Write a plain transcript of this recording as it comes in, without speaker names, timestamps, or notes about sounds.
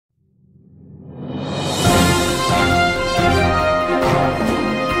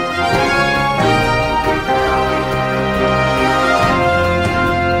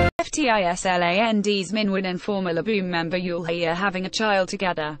FTISLAND's Minhwan and former LABOUM member Yulhee are having a child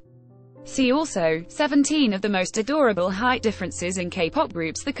together. See also, 17 of the most adorable height differences in K-pop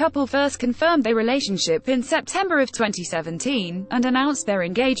groups. The couple first confirmed their relationship in September of 2017, and announced their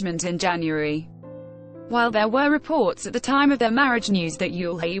engagement in January. While there were reports at the time of their marriage news that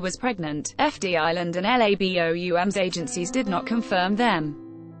Yulhee was pregnant, FTISLAND and LABOUM's agencies did not confirm them.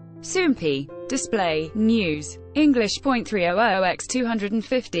 Soompi. Display. News. English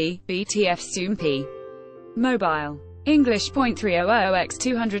 .300x250, BTF Soompi. Mobile. English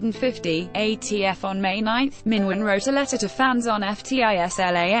 .300x250, ATF. On May 9, Minhwan wrote a letter to fans on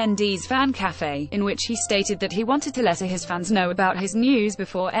FTISLAND's fan cafe, in which he stated that he wanted to let his fans know about his news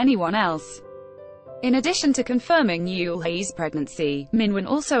before anyone else. In addition to confirming Yulhee's pregnancy, Minhwan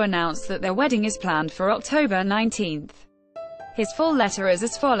also announced that their wedding is planned for October 19. His full letter is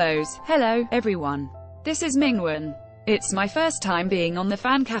as follows: Hello, everyone. This is Minhwan. It's my first time being on the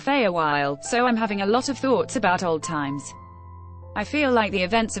fan cafe a while, so I'm having a lot of thoughts about old times. I feel like the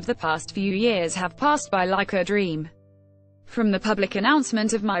events of the past few years have passed by like a dream. From the public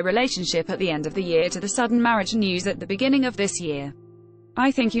announcement of my relationship at the end of the year to the sudden marriage news at the beginning of this year,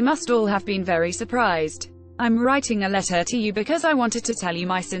 I think you must all have been very surprised. I'm writing a letter to you because I wanted to tell you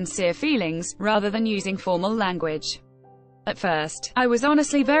my sincere feelings, rather than using formal language. At first, I was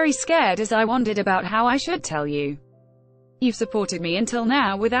honestly very scared as I wondered about how I should tell you. You've supported me until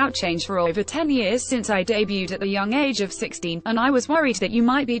now without change for over 10 years since I debuted at the young age of 16, and I was worried that you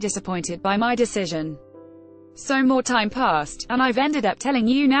might be disappointed by my decision. So more time passed, and I've ended up telling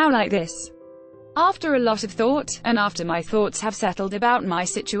you now like this. After a lot of thought, and after my thoughts have settled about my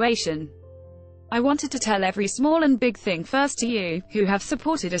situation, I wanted to tell every small and big thing first to you, who have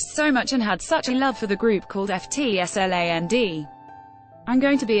supported us so much and had such a love for the group called FTISLAND. I'm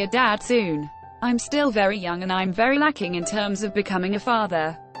going to be a dad soon. I'm still very young and I'm very lacking in terms of becoming a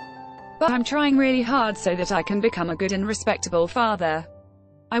father. But I'm trying really hard so that I can become a good and respectable father.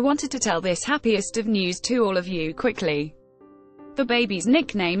 I wanted to tell this happiest of news to all of you quickly. The baby's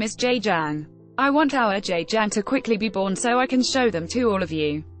nickname is Jaejang. I want our Jaejang to quickly be born so I can show them to all of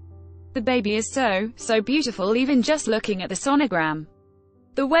you. The baby is so beautiful even just looking at the sonogram.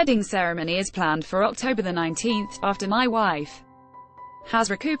 The wedding ceremony is planned for October the 19th, after my wife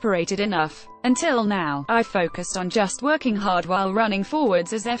has recuperated enough. Until now, I've focused on just working hard while running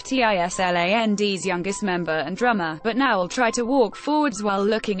forwards as FTISLAND's youngest member and drummer, but now I'll try to walk forwards while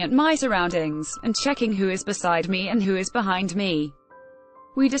looking at my surroundings, and checking who is beside me and who is behind me.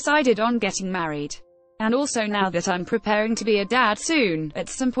 We decided on getting married. And also now that I'm preparing to be a dad soon, at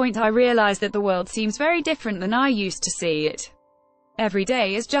some point I realized that the world seems very different than I used to see it. Every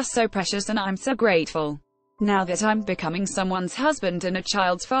day is just so precious and I'm so grateful. Now that I'm becoming someone's husband and a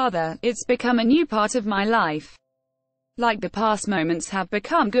child's father, it's become a new part of my life. Like the past moments have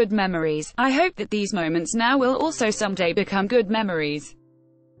become good memories, I hope that these moments now will also someday become good memories.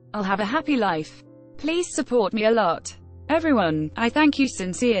 I'll have a happy life. Please support me a lot. Everyone, I thank you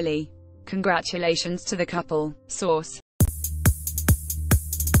sincerely. Congratulations to the couple. Source.